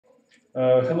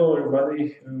Hello,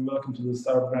 everybody. Welcome to the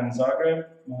Startup Grind Zagreb.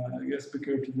 My guest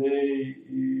speaker today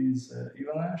is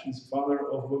Ivana. She's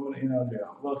founder of Women in Adria.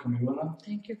 Welcome, Ivana.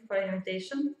 Thank you for the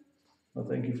invitation. Well,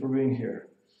 thank you for being here.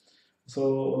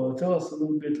 So, tell us a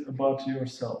little bit about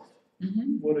yourself.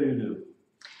 What do you do?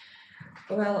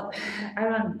 Well, I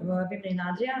run Women in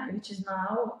Adria, which is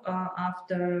now,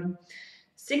 after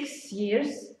 6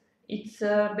 years, it's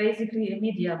basically a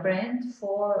media brand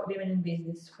for women in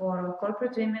business, for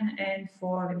corporate women and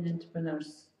for women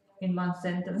entrepreneurs, in one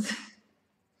sentence.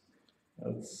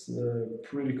 That's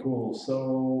pretty cool.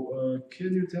 So,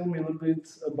 can you tell me a little bit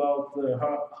about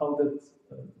how that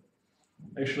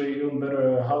actually, even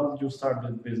better, how did you start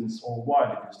that business, or why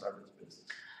did you start this business?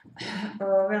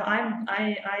 Well,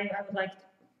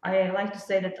 I like to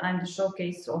say that I'm the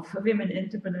showcase of women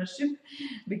entrepreneurship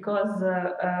because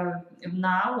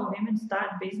now women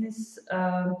start business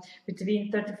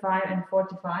between 35 and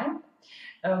 45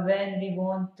 when we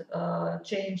want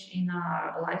change in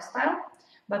our lifestyle.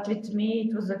 But with me,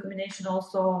 it was a combination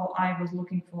also. I was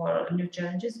looking for new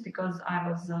challenges because I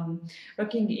was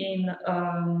working in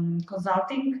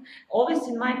consulting. Always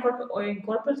in my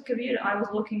corporate career, I was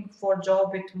looking for a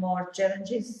job with more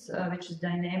challenges, which is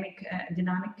dynamic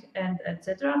and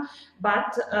etc.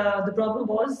 But the problem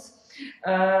was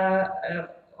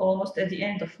almost at the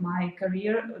end of my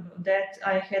career that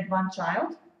I had one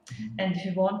child. And if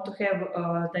you want to have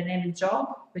a dynamic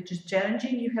job, which is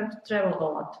challenging, you have to travel a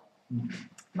lot.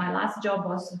 My last job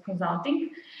was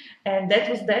consulting, and that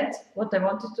was what I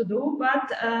wanted to do,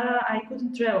 but I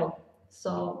couldn't travel.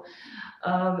 So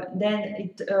then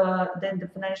the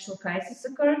financial crisis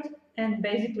occurred, and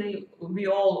basically we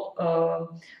all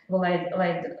were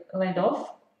laid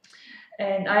off.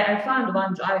 And I found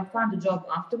a job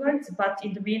afterwards, but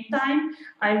in the meantime,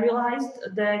 I realized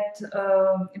that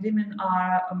women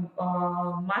are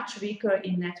much weaker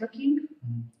in networking.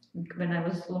 When I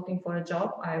was looking for a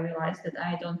job, I realized that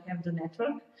I don't have the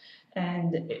network.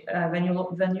 And when you're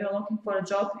looking for a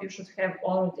job, you should have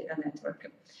already a network.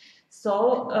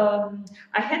 So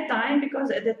I had time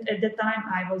because at that time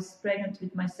I was pregnant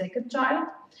with my second child,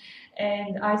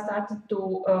 and I started to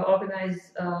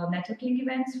organize networking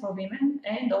events for women,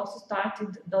 and also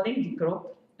started the LinkedIn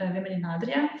group, Women in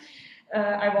Adria.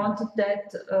 I wanted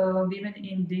that women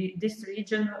in this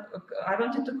region, I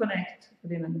wanted to connect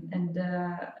women, and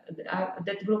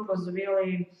that group was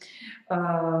really.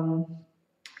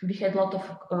 We had a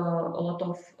lot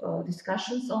of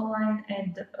discussions online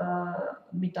and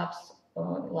meetups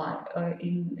live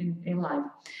in live.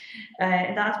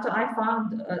 And after I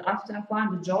found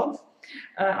the job,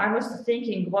 I was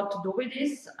thinking what to do with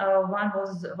this.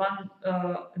 One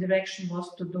direction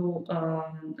was to do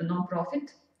a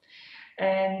non-profit.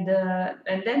 And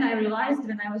then I realized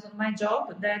when I was on my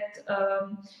job that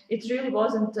it really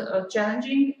wasn't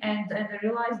challenging, and I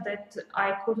realized that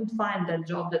I couldn't find that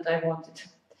job that I wanted.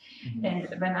 And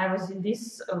when I was in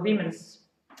this women's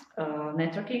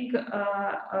networking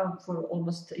for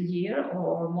almost a year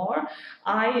or more,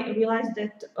 I realized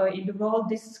that in the world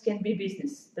this can be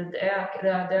business. That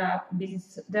there are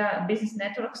business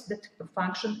networks that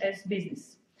function as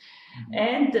business.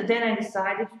 And then I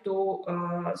decided to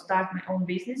start my own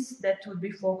business that would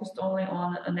be focused only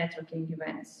on networking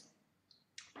events.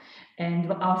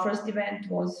 And our first event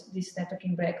was this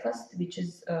networking breakfast, which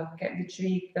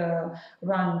we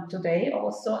run today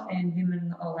also, and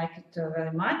women like it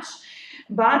very much.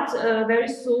 But very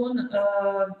soon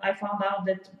I found out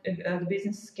that the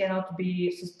business cannot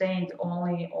be sustained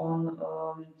only on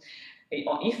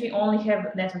if we only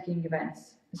have networking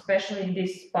events, especially in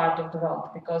this part of the world,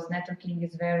 because networking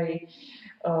is very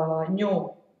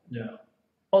new. Yeah.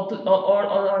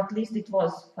 Or at least it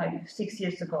was 6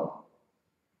 years ago.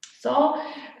 So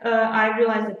I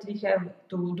realized that we have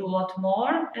to do a lot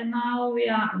more, and now we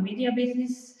are a media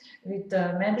business with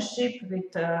membership,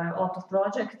 with a lot of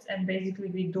projects, and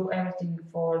basically we do everything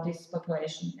for this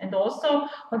population. And also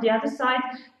on the other side,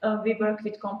 we work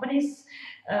with companies,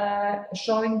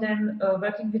 showing them,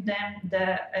 working with them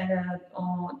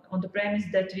on the premise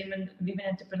that women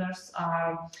entrepreneurs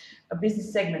are a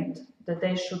business segment that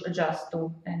they should adjust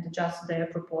to and adjust their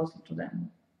proposal to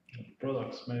them.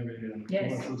 Products, maybe, and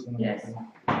yes. commercials and yes. everything.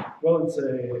 Well, it's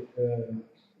a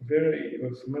very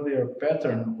familiar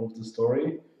pattern of the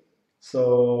story.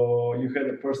 So you had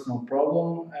a personal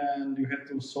problem and you had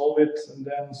to solve it, and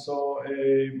then saw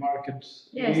a market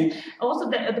need. Yes. Also,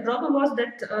 the problem was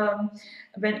that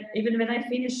when I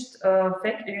finished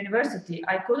university,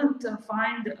 I couldn't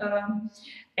find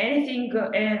anything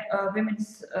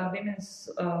women's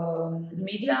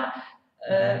media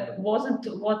wasn't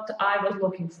what I was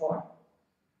looking for.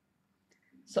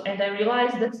 So, and I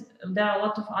realized that there are a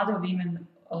lot of other women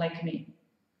like me.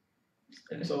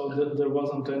 So there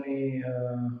wasn't any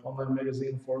online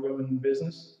magazine for women in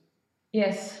business?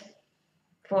 Yes,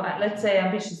 for let's say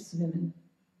ambitious women.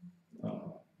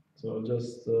 Oh. So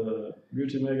just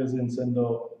beauty magazines and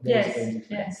those Yes, kinds of things.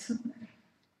 yes.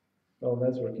 Well,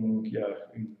 networking, yeah,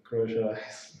 in Croatia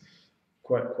is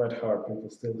quite hard. People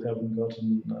still haven't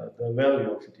gotten the value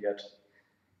of it yet.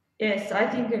 Yes, I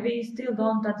think we still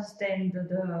don't understand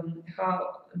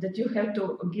how that you have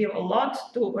to give a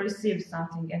lot to receive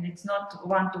something, and it's not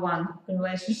one-to-one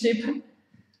relationship.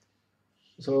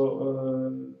 So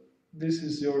this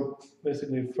is your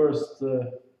basically first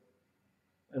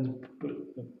en-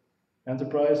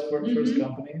 enterprise, first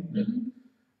company.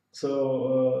 So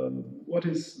what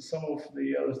is some of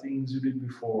the other things you did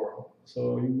before?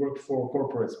 So you worked for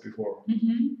corporates before.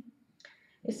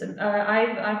 Yes,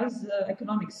 I was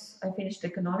economics. I finished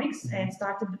economics and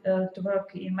started to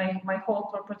work in my whole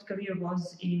corporate career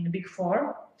was in Big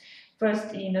Four.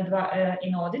 First in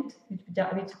audit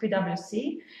with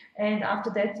PwC, and after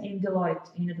that in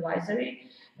Deloitte in advisory.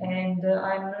 And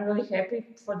I'm really happy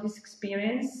for this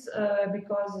experience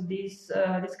because these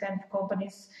kind of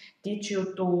companies teach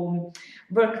you to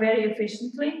work very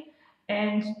efficiently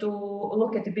and to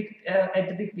look at the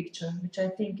big picture, which I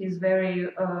think is very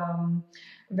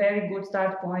good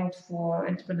start point for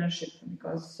entrepreneurship,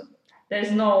 because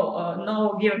there's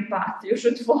no given path you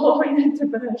should follow in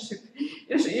entrepreneurship.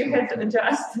 You have to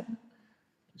adjust.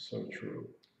 So true.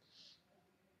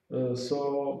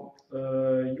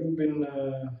 You've been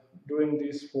doing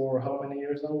this for how many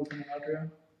years now within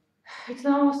Adria? It's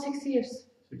now 6 years.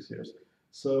 6 years.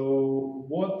 So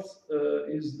what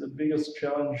is the biggest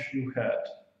challenge you had?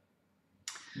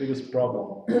 Biggest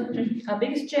problem? Our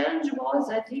biggest challenge was,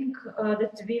 I think,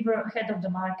 that we were ahead of the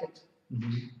market.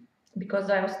 Because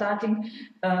I was starting,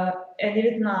 and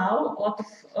even now, a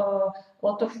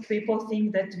lot of people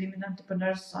think that women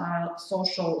entrepreneurs are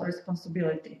social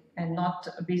responsibility and not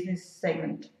a business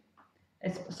segment.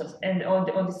 And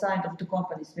on the side of the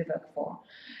companies we work for.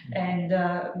 And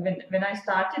when I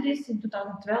started this in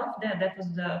 2012, that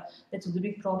was the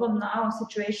big problem. Now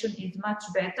situation is much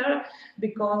better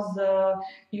because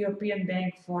European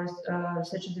Bank for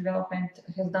Research and Development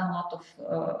has done a lot of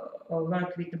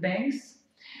work with the banks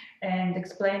and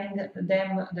explaining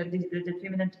them that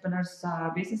women entrepreneurs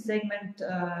are business segment,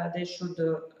 they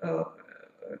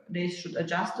should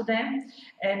adjust to them.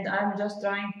 And I'm just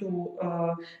trying to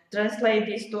translate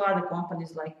this to other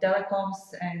companies like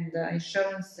telecoms and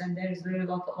insurance, and there is really a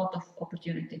lot of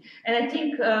opportunity. And I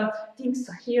think things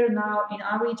here now in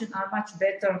our region are much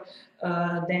better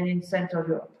than in Central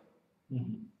Europe.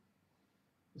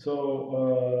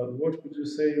 So what would you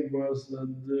say was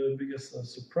the biggest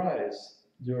surprise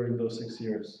during those 6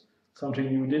 years?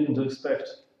 Something you didn't expect?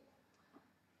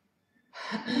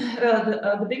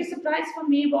 The biggest surprise for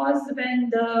me was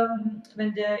when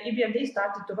the EBRD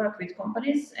started to work with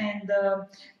companies and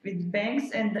with banks,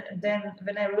 and then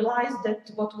when I realized that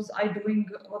what was I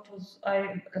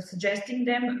suggesting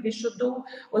them we should do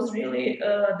was really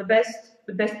the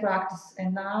best practice.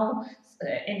 And now,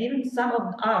 and even some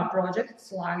of our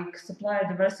projects like supplier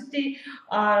diversity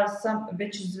are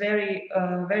which is very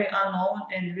unknown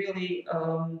and really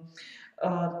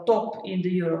top in the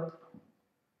Europe.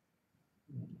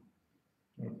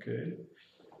 Okay.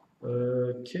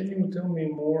 Can you tell me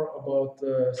more about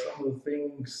some of the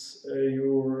things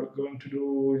you're going to do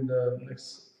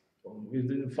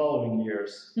within the following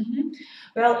years?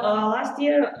 Well, last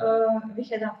year we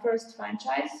had our first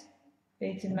franchise.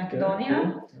 It's in Macedonia.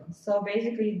 Okay, cool. So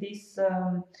basically,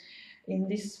 in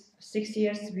these 6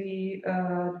 years, we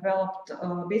developed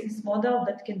a business model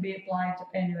that can be applied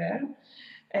anywhere.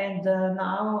 And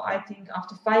now I think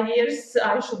after 5 years,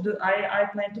 I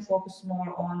plan to focus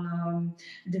more on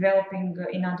developing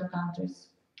in other countries.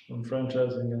 On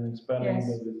franchising and expanding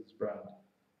the business brand.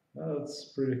 That's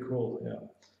pretty cool, yeah.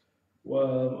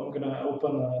 Well, I'm gonna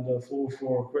open the floor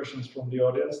for questions from the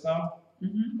audience now.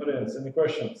 Audience, any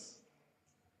questions?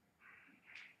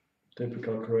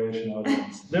 Typical Croatian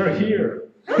audience. They're here.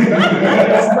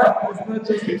 It's not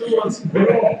just two us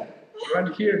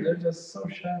right here. They're just so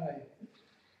shy.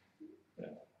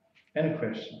 Any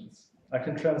questions? I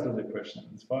can translate the question.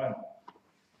 It's fine.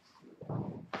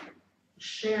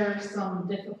 Share some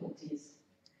difficulties.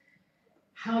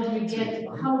 How do you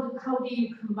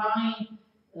combine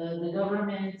the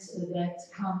government that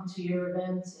come to your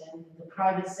events and the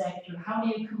private sector? How do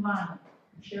you combine?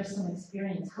 Share some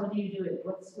experience. How do you do it?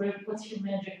 What's your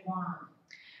magic wand?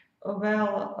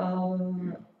 Well,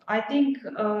 I think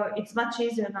it's much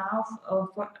easier now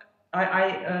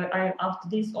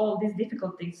after all these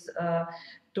difficulties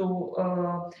to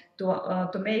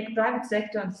make private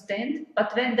sector understand,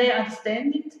 but when they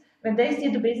understand it, when they see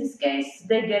the business case,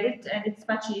 they get it, and it's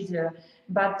much easier.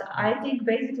 But I think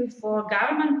basically for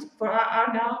government, for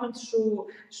our government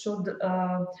should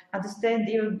understand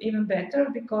even better,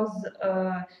 because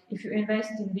if you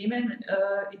invest in women,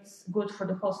 it's good for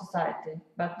the whole society.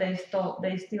 But they still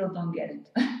don't get it.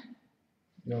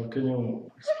 Now, can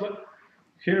you explain?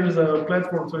 Here's a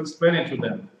platform to explain it to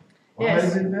them. Why Yes.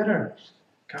 is it better?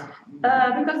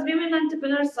 Because women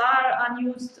entrepreneurs are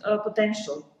unused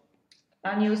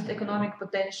economic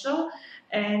potential,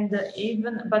 and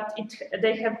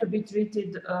they have to be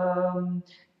treated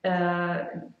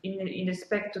in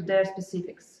respect to their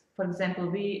specifics. For example,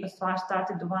 we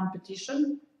started one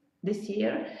petition this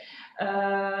year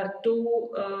where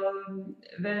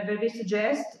we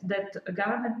suggest that the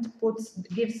government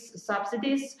gives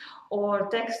subsidies or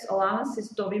tax allowances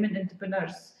to women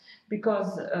entrepreneurs,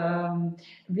 because a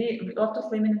lot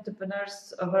of women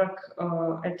entrepreneurs work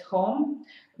at home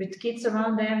with kids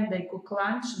around them. They cook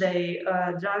lunch, they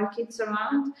drive kids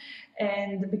around,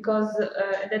 and because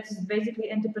that is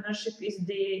basically entrepreneurship is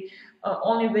the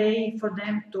only way for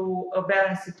them to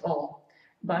balance it all.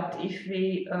 But if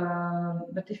we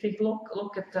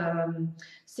look at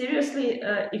seriously,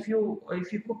 if you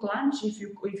cook lunch, if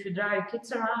you drive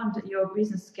kids around, your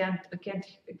business can't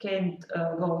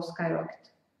go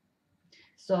skyrocket.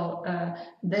 So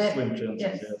Slim chances,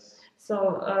 yes.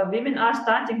 So women are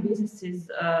starting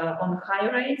businesses on high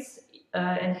rates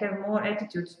and have more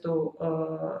attitudes to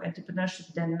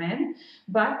entrepreneurship than men,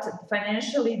 but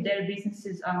financially their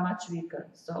businesses are much weaker.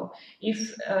 So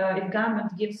if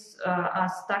government gives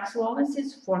us tax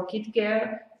allowances for kid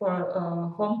care,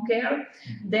 for home care,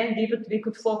 then we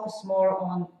could focus more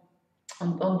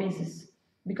on business,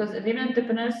 because women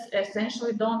entrepreneurs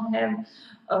essentially don't have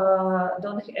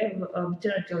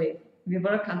maternity leave. We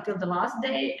work until the last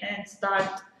day and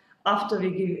start after we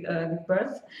give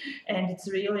birth, and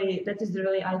that is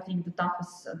really I think the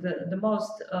toughest, the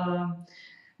most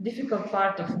difficult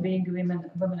part of being a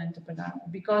women entrepreneur.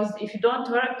 Because if you don't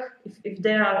work, if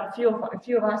there are a few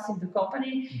of us in the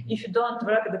company, if you don't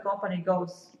work, the company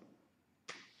goes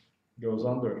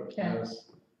under. Yeah. Yes.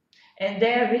 And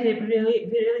there we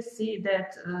really see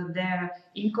that their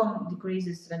income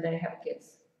decreases when they have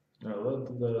kids. That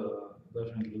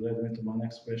definitely led me to my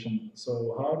next question.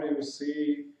 So, how do you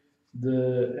see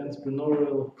the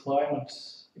entrepreneurial climate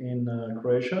in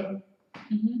Croatia,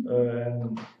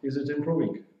 and is it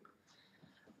improving?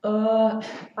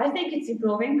 I think it's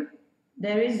improving.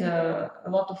 There is a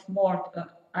lot of more.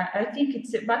 I think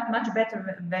it's much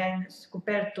better when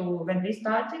compared to when we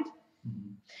started.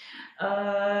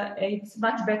 It's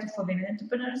much better for women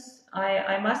entrepreneurs.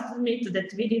 I must admit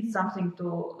that we did something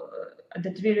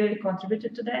that we really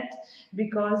contributed to that,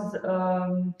 because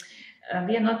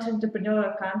we are not an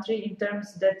entrepreneurial country in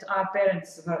terms that our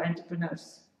parents were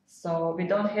entrepreneurs. So we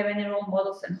don't have any role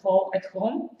models at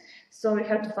home, so we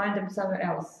have to find them somewhere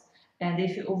else. And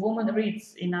if a woman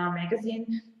reads in our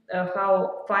magazine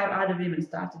how 5 other women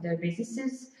started their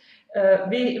businesses,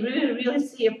 we really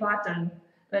see a pattern.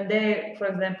 When they, for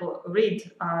example, read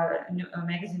our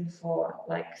magazine for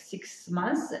like 6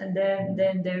 months, and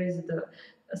then there is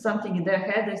something in their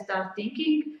head, they start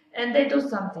thinking, and they do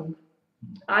something.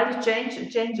 Either change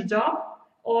a job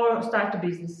or start a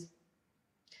business.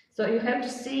 So you have to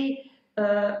see.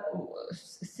 You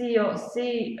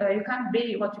can't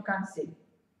be what you can't see.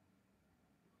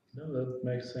 No, that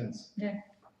makes sense. Yeah.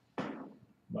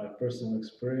 My personal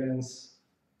experience: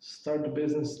 start a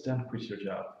business, then quit your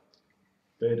job.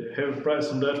 They have a price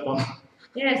on that one.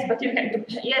 Yes, but you have to.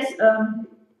 Yes.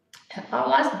 Our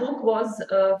last book was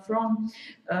from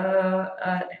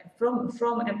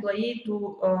employee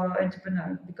to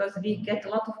entrepreneur, because we get a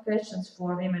lot of questions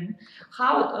for women.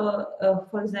 How,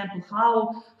 for example,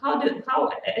 how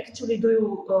actually do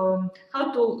you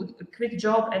how to quit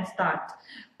job and start?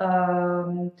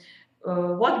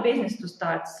 What business to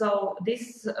start? So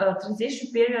this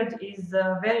transition period is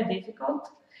very difficult,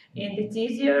 and it's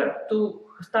easier to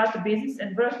start a business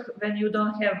and work when you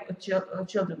don't have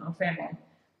children or family.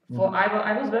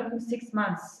 I was working 6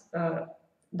 months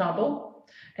double,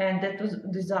 and that was a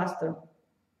disaster.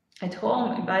 At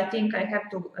home, I think I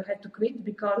had to quit,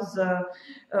 because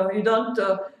you don't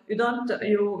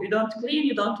clean,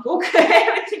 you don't cook,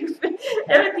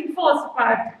 everything falls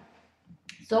apart.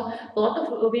 So a lot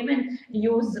of women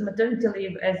use maternity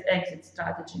leave as exit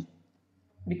strategy,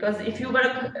 because if you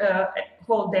work a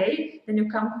whole day, then you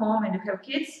come home and you have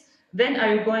kids. When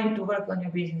are you going to work on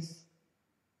your business?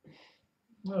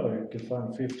 No, you can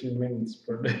find 15 minutes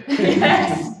per day.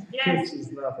 Yes, yes. Which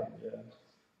is nothing, yeah.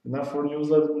 Enough for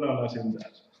newsletter? No, not even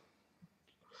that.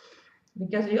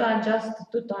 Because you are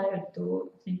just too tired to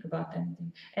think about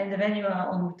anything. And when you are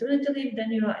on maternity leave,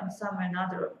 then you are in some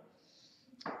another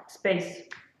space.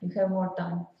 You have more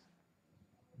time.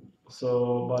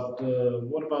 So, but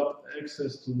what about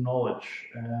access to knowledge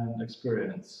and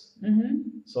experience?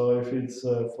 Mm-hmm. So, if it's,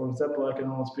 for example, I can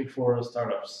only speak for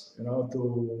startups, you know,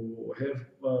 to have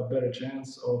a better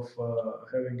chance of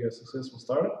having a successful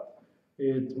startup,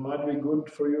 it might be good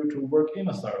for you to work in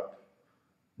a startup.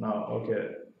 Now,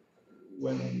 okay,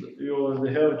 when you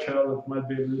already have a child, it might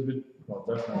be a little bit, well,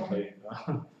 definitely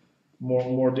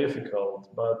more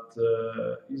difficult. But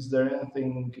is there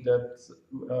anything that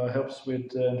helps with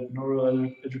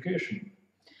entrepreneurial education?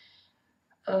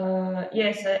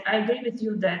 Yes, I agree with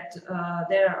you that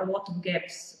there are a lot of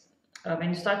gaps. When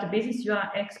you start a business, you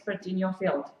are expert in your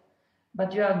field,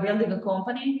 but you are building a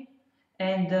company,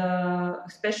 and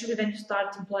especially when you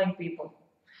start employing people.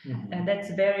 Mm-hmm. And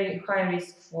that's very high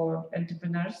risk for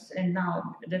entrepreneurs. And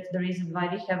now that's the reason why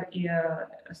we have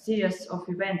a series of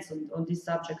events on this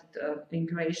subject in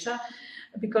Croatia,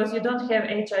 because you don't have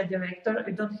HR director,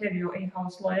 you don't have your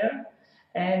in-house lawyer,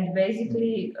 and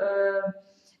basically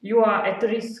you are at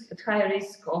risk, at high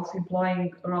risk of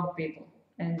employing wrong people.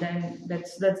 And then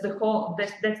that's the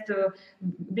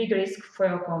big risk for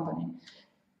your company.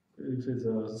 If it's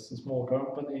a small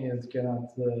company, it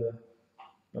cannot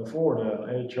afford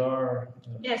an HR.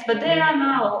 Yes, but there are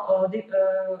now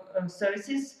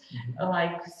services Mhm.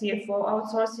 like CFO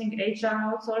outsourcing, HR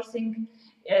outsourcing.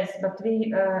 Yes, but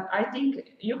I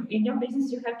think you in your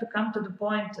business you have to come to the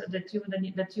point that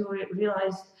you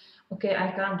realize, okay,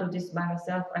 I can't do this by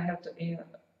myself. I have to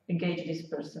engage this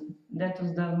person. That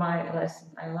was my lesson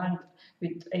I learned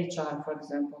with HR, for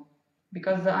example,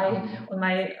 because on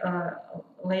my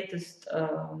latest.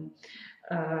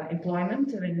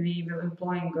 Employment, when we were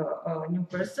employing a new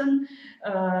person,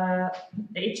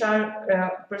 the HR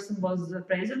person was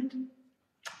present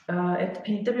at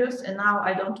interviews, and now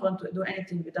I don't want to do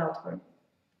anything without her,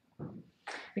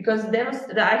 because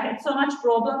I had so much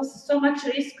problems, so much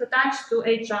risk attached to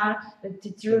HR that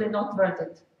it's really not worth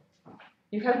it.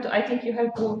 You have to. I think you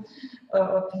have to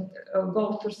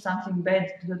go through something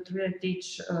bad to really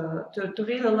teach, to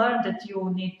really learn that you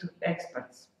need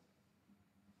experts.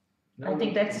 I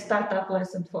think that's a startup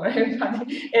lesson for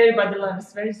everybody. Everybody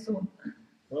learns very soon.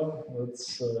 Well,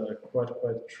 that's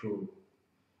quite true.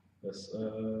 Yes.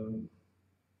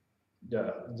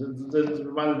 Yeah, that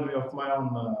reminded me of my own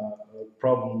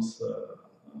problems,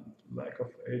 lack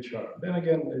of HR. Then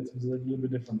again, it's a little bit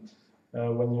different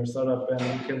when you're startup and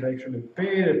you can actually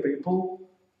pay the people.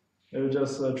 You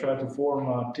just try to form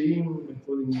a team,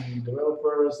 including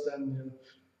developers. Then,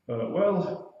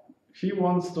 well, he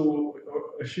wants to,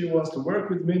 or she wants to work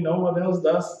with me. No one else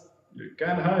does. You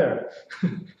can't hire.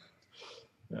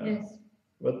 Yeah. Yes.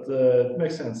 But it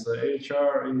makes sense.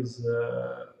 HR is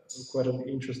quite an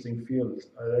interesting field.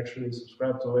 I actually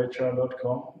subscribe to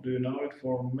HR.com. Do you know it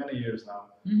for many years now?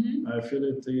 Mm-hmm. I feel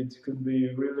it could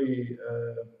be really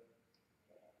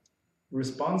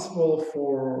responsible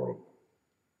for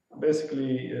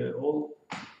basically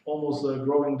almost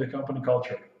growing the company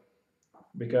culture,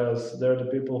 because they're the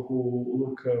people who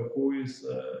look who is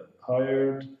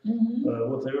hired,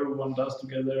 what everyone does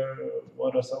together,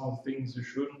 what are some of the things you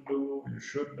shouldn't do, you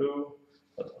should do.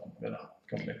 But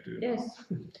come back to you. Yes.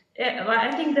 Yeah, well,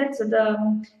 I think that's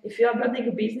if you are building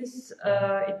a business,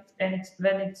 when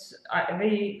it's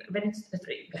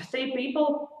three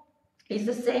people, it's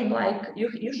the same. Like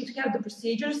you should have the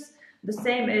procedures the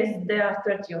same as there are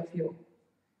 30 of you.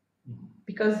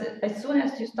 Because as soon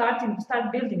as you start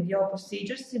building your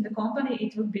procedures in the company,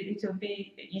 it will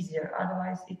be easier.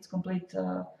 Otherwise, it's complete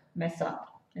mess up,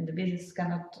 and the business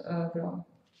cannot grow.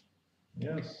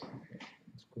 Yes,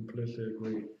 completely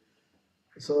agree.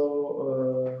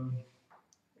 So,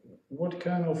 what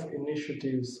kind of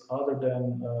initiatives other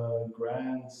than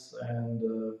grants and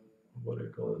what do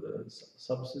you call it,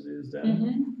 subsidies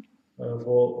then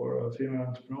for female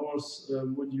entrepreneurs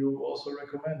would you also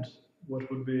recommend? What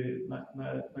would be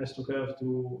nice to have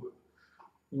to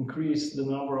increase the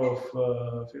number of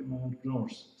female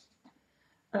entrepreneurs?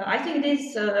 I think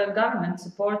this government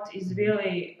support is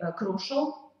really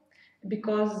crucial,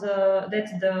 because that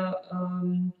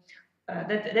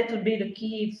would be the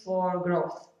key for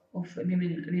growth of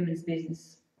women's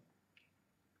business.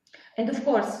 And of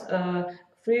course,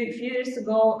 few years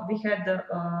ago we had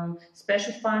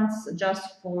special funds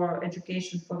just for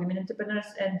education for women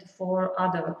entrepreneurs and for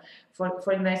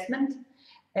investment.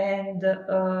 and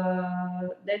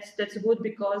that's good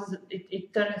because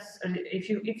it turns, if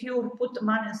you put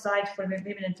money aside for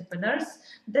women entrepreneurs,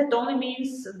 that only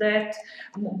means that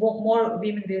more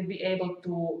women will be able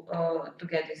to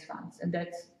get these funds, and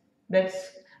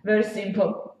that's very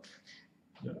simple.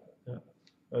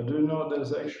 Do you know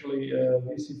there's actually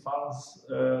VC funds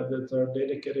that are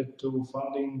dedicated to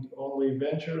funding only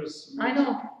ventures? I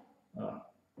know.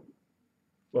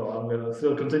 Well, I'm gonna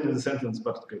still continue the sentence,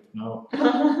 but good. No,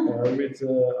 with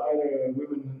either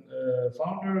women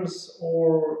founders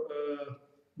or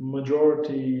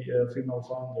majority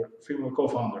female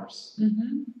co-founders.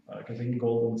 Like I think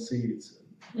Golden Seeds,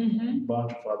 a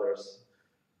bunch of others.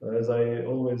 As I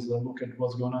always look at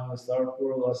what's going on in the startup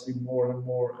world, I see more and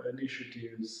more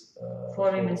initiatives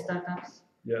for women startups.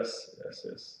 Yes,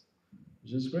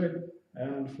 which is great,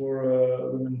 and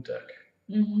for women tech,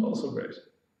 also great.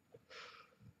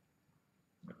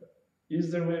 Is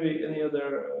there maybe any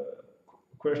other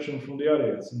question from the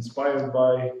audience inspired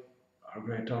by our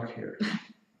great talk here?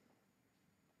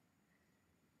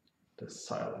 The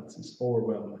silence is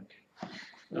overwhelming.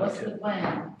 What's the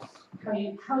plan?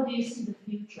 How do you see the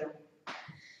future?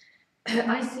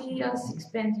 I see us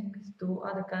expanding to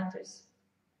other countries.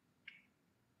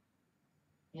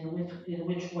 In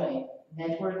which way?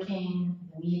 Networking,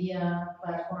 the media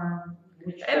platform,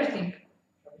 everything.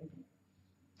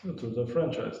 To the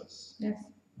franchises. Yes.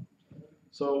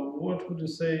 So, what would you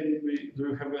say? Do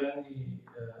you have any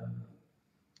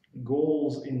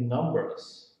goals in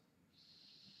numbers?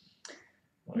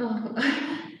 Like no.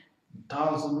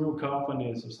 1,000 new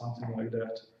companies or something like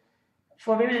that.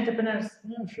 For women entrepreneurs?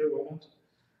 Yeah, sure, why not?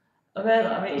 Well,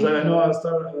 I mean, I know I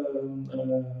started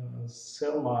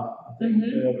Selma, I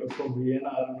think, from Vienna.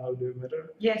 I don't know, do you met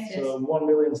her? Yes, So 1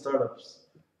 million startups,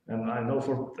 and I know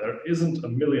there isn't a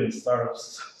million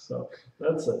startups. So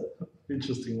that's an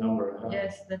interesting number.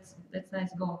 Yes, that's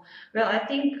nice goal. Well, I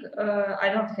think I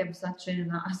don't have such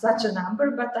a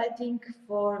number, but I think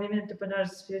for women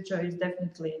entrepreneurs, future is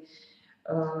definitely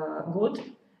good,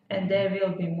 and there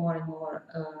will be more and more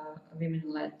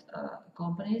women-led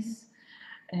companies,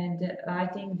 and I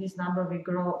think this number will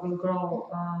grow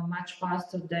much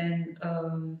faster than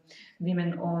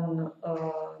women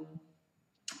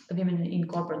in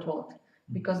corporate world,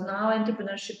 because now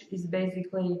entrepreneurship is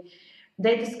basically,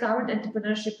 they discovered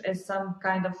entrepreneurship as some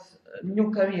kind of new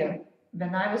career.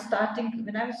 When I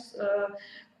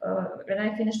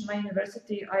finished my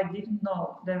university, I didn't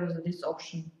know there was this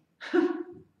option.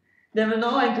 There were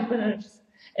no entrepreneurs,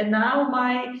 and now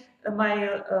my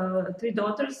 3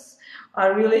 daughters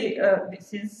are really,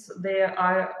 since they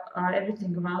are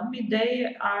everything around me,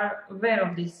 they are aware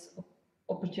of this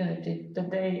opportunity,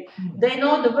 that they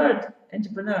know the word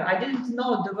entrepreneur. I didn't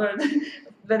know the word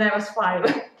when I was 5.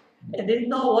 I didn't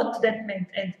know what that meant,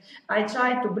 and I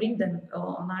tried to bring them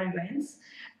on our events,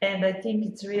 and I think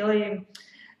it's really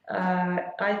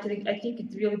I think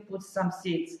it really puts some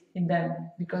seeds in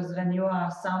them, because when you are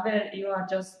somewhere, you are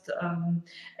just and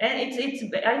it's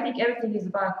I think everything is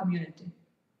about community,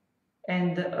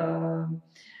 and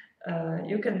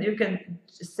you can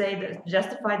say that,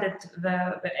 justify that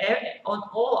on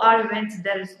all our events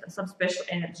there is some special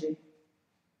energy.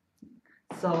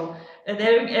 So, and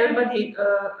everybody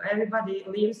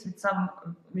leaves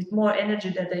with more energy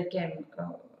that they came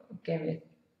with.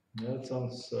 That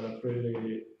sounds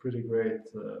pretty great.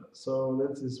 So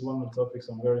that is one of the topics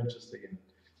I'm very interested in.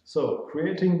 So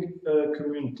creating a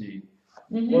community.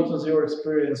 What was your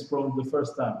experience from the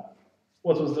first time?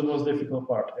 What was the most difficult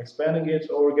part? Expanding it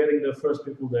or getting the first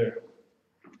people there?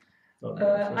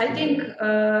 I think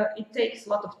it takes a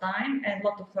lot of time and a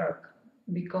lot of work,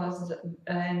 because,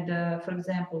 for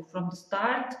example, from the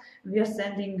start, we are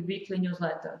sending weekly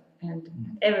newsletter, and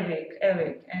every week,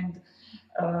 and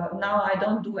now I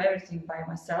don't do everything by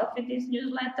myself in this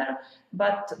newsletter,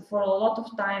 but for a lot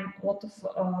of time, a lot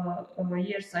of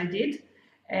years I did,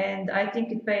 and I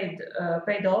think it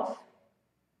paid off.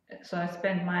 So I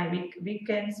spent my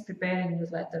weekends preparing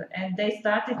newsletter, and they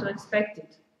started to expect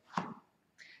it.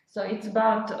 So it's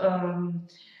about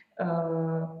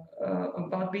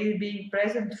being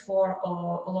present for a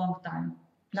long time.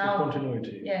 Now, so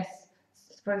continuity. Yes.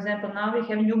 For example, now we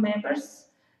have new members,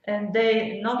 and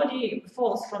nobody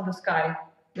falls from the sky.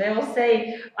 They all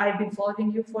say, "I've been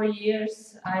following you for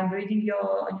years. I'm reading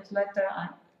your newsletter."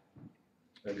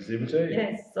 Exhibit A.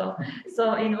 Yes.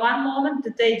 So in one moment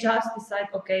they just decide,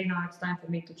 okay, now it's time for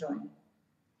me to join.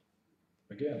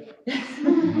 Again.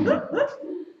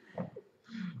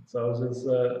 So I was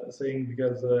just saying,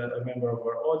 because a member of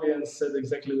our audience said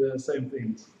exactly the same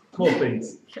things, cool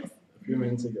things, a few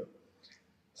minutes ago.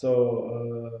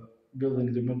 So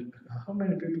building the. How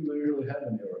many people do you usually have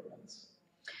in your events?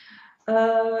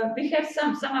 We have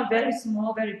some are very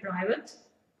small, very private.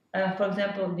 For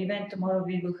example, the event tomorrow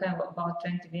we will have about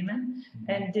 20 women,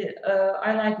 and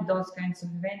I like those kinds of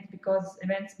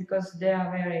events because they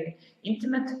are very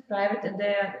intimate, private, and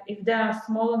if there are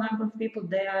smaller number of people,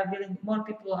 more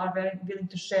people are very willing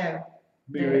to share.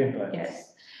 Bigger impact.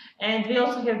 Yes, and we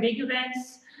also have big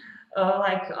events.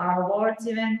 Like our awards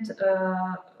event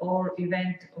or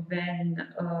event when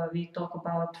we talk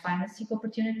about financing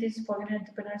opportunities for women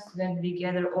entrepreneurs, when we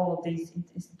gather all these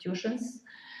institutions.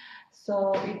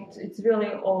 So it's really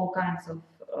all kinds of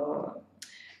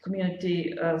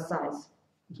community size.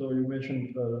 So you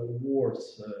mentioned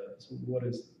awards. So what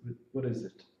is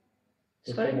it?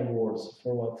 What Sorry? kind of awards?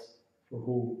 For what? For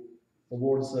who?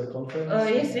 Awards conference?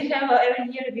 Yes, we have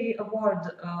every year we award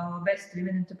best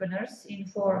women entrepreneurs in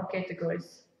 4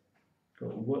 categories. Cool.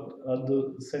 What are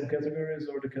the same categories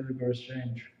or the categories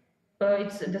change?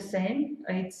 It's the same.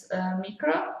 It's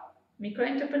micro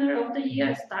entrepreneur of the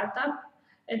year, startup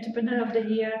entrepreneur of the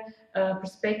year,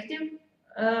 perspective,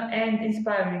 and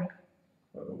inspiring.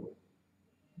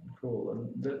 Cool.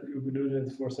 And you've been doing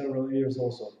it for several years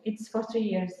also. It's for 3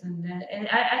 years, and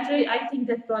I think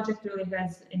that project really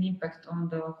has an impact on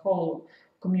the whole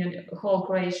community, whole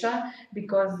Croatia,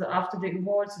 because after the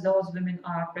awards, those women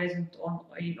are present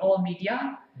in all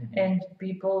media, and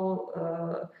people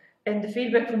and the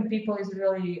feedback from people is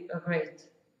really great.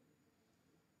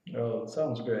 Oh, it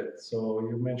sounds great. So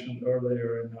you mentioned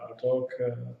earlier in our talk,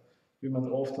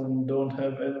 women often don't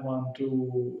have anyone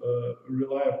to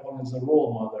rely upon as a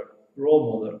role model.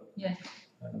 Yes.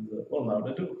 And well, now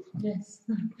they do. Yes.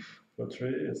 For 3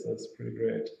 years, that's pretty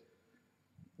great.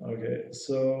 Okay,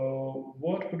 so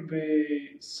what would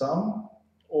be some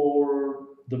or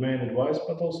the main advice,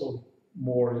 but also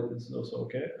more is also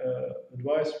okay,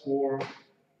 advice for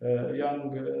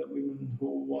young women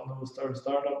who want to start a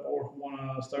startup or who want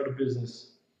to start a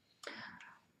business?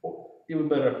 Or even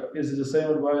better, is it the same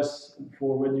advice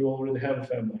for when you already have a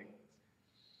family?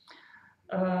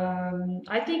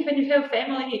 I think when you have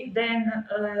family, then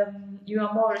you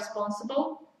are more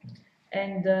responsible,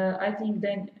 and I think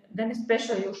then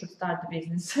especially you should start a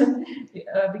business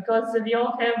because we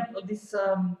all have this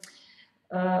a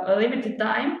limited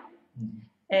time,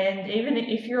 and even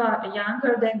if you are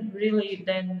younger, then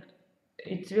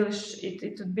it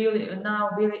would be now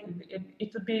really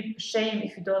it would be shame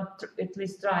if you don't at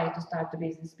least try to start a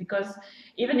business, because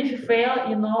even if you fail,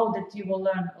 you know that you will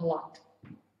learn a lot.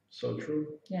 So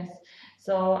true. Yes.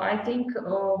 So I think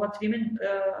what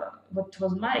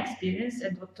was my experience,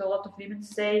 and what a lot of women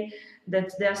say,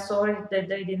 that they are sorry that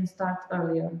they didn't start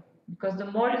earlier, because the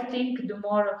more you think, the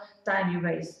more time you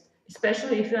waste,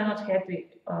 especially if you are not happy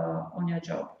on your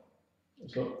job.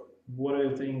 So what do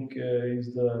you think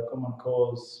is the common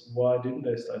cause? Why didn't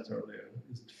they start earlier?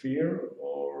 Is it fear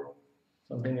or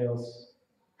something else?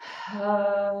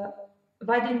 Well,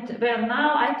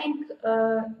 now I think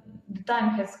the time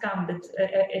has come that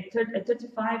at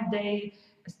 35 they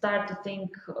start to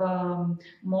think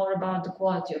more about the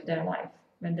quality of their life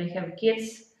when they have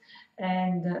kids,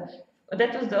 and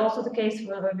that was also the case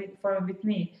with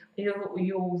me.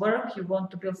 You work, you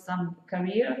want to build some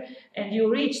career, and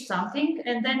you reach something,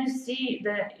 and then you see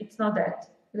that it's not that.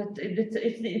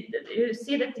 You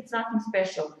see that it's nothing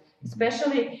special,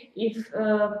 especially if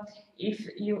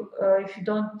you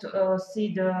don't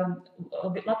see a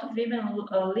lot of women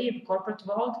leave corporate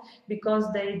world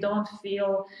because they don't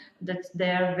feel that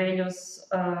their values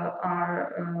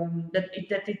that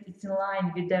it's in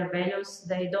line with their values.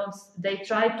 They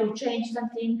try to change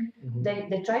something.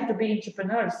 They try to be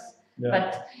entrepreneurs. Yeah.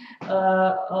 But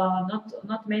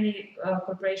not many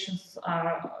corporations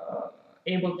are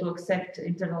able to accept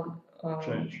internal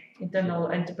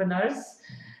entrepreneurs.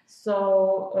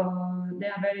 So they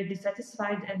are very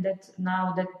dissatisfied, and that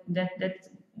now that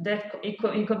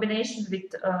in combination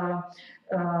with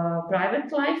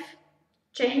private life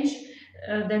change,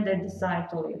 then they decide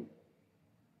to leave.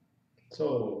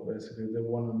 So basically, they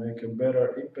want to make a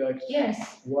better impact.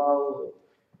 Yes. While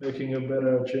making a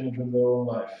better change in their own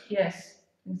life. Yes,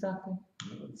 exactly.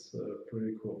 That's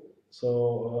pretty cool.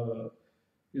 So,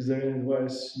 is there any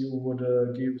advice you would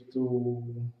give to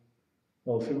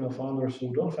female founders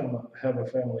who don't have a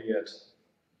family yet?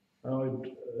 Now, it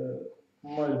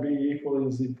might be equally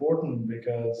as important,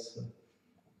 because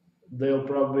they'll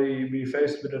probably be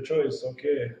faced with a choice.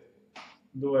 Okay,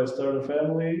 do I start a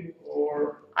family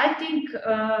or? I think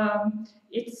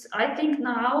I think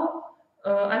now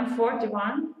I'm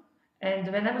 41,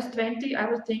 And when I was 20, I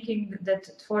was thinking that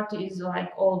 40 is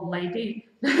like old lady.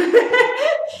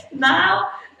 Now,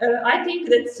 I think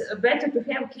that's better to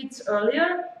have kids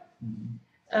earlier.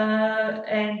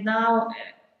 And now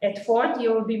at 40,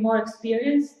 you will be more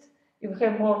experienced. You will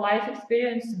have more life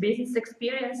experience, business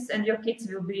experience, and your kids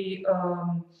will be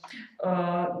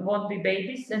won't be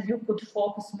babies, and you could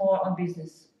focus more on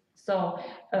business. So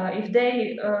if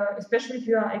they, especially if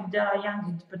they are young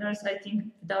entrepreneurs, I think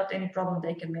without any problem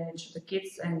they can manage the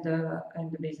kids and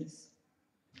the business.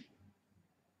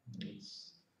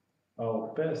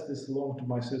 I'll pass this along to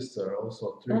my sister,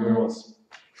 also 3 girls.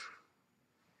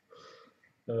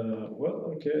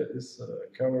 Well, okay, this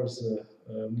covers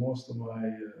most of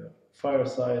my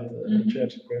fireside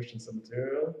chat questions and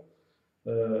material.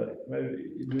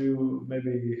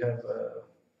 Maybe you have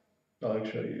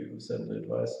actually you said the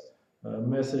advice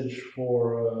message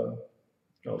for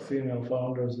female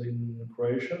founders in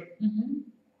Croatia?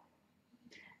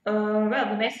 Well,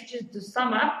 the message is to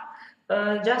sum up,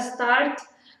 just start,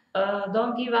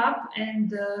 don't give up,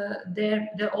 and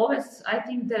there always, I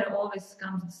think there always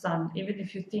comes the sun. Even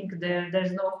if you think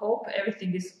there's no hope,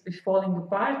 everything is falling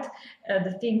apart,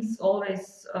 the things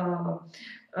always,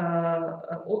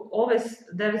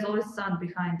 there is always sun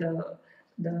behind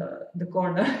the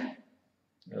corner.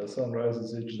 The sun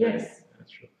rises each day. Yes.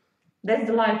 That's true. That's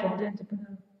the life of the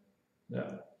entrepreneur.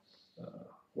 Yeah.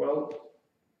 Well,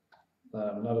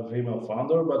 I'm not a female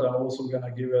founder, but I'm also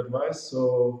gonna give advice.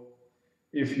 So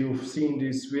if you've seen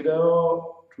this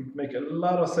video, it would make a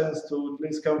lot of sense to at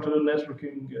least come to the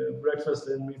networking breakfast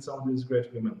and meet some of these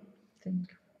great women.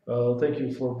 Thank you. Well, thank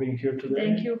you for being here today.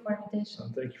 Thank you for invitation.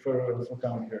 And thank you for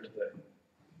coming here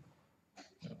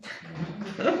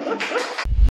today.